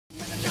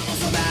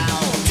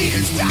Hello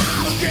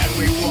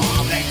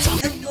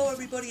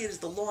everybody, it is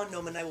the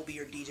Gnome and I will be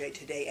your DJ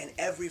today, and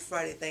every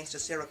Friday thanks to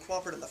Sara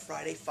Crawford and the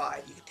Friday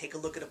 5. You can take a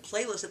look at a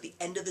playlist at the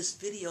end of this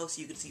video so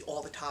you can see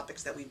all the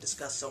topics that we've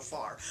discussed so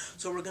far.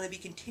 So we're going to be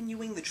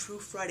continuing the True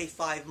Friday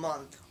 5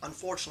 month,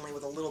 unfortunately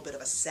with a little bit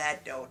of a sad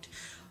note.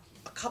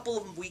 A couple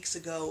of weeks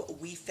ago,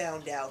 we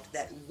found out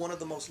that one of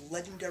the most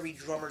legendary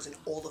drummers in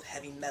all of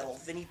heavy metal,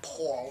 Vinnie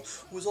Paul,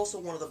 who was also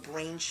one of the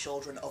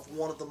brainchildren of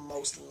one of the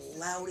most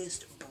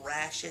loudest,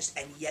 brashest,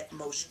 and yet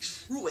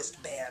most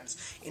truest bands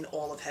in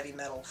all of heavy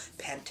metal,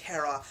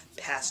 Pantera,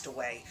 passed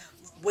away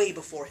way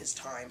before his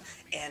time.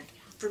 And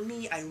for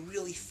me, I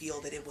really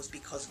feel that it was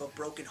because of a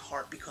broken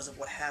heart, because of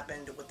what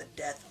happened with the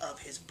death of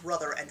his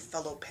brother and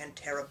fellow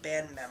Pantera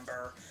band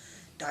member,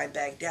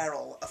 Dimebag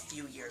Darrell, a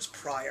few years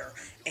prior,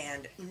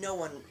 and no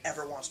one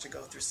ever wants to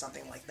go through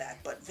something like that,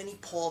 but Vinnie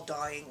Paul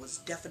dying was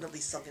definitely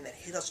something that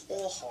hit us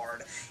all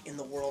hard in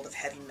the world of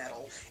heavy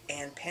metal,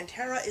 and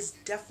Pantera is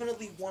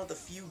definitely one of the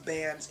few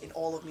bands in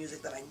all of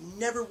music that I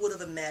never would have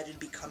imagined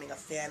becoming a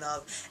fan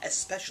of,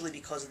 especially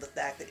because of the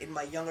fact that in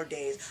my younger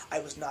days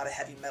I was not a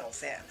heavy metal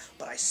fan,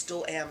 but I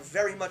still am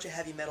very much a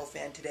heavy metal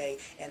fan today,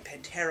 and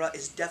Pantera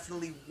is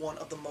definitely one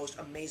of the most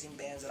amazing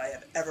bands that I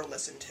have ever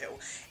listened to,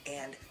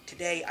 and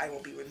today I will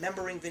be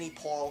remembering Vinnie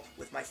Paul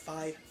with my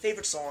 5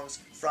 favorite songs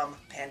from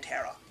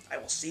Pantera. I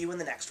will see you in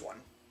the next one.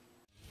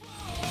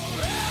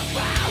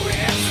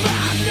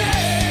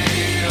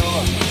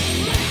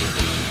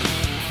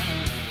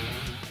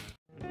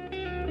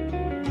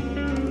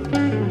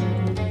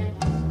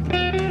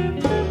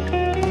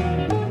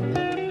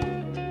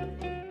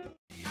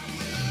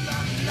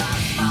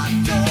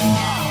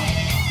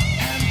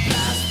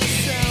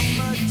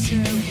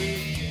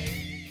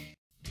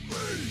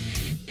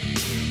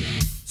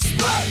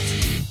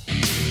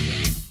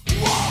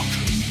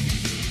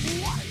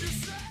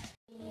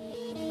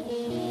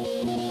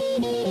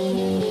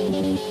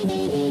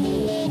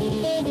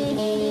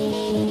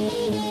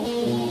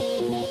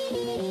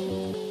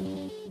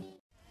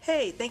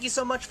 Hey, thank you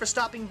so much for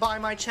stopping by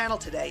my channel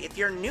today. If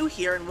you're new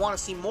here and want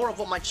to see more of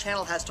what my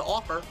channel has to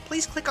offer,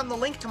 please click on the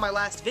link to my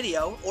last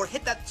video, or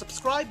hit that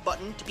subscribe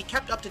button to be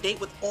kept up to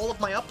date with all of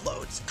my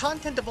uploads.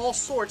 Content of all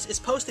sorts is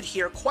posted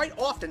here quite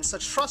often, so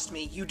trust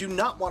me, you do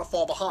not want to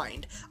fall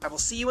behind. I will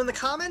see you in the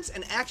comments,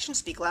 and actions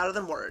speak louder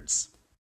than words.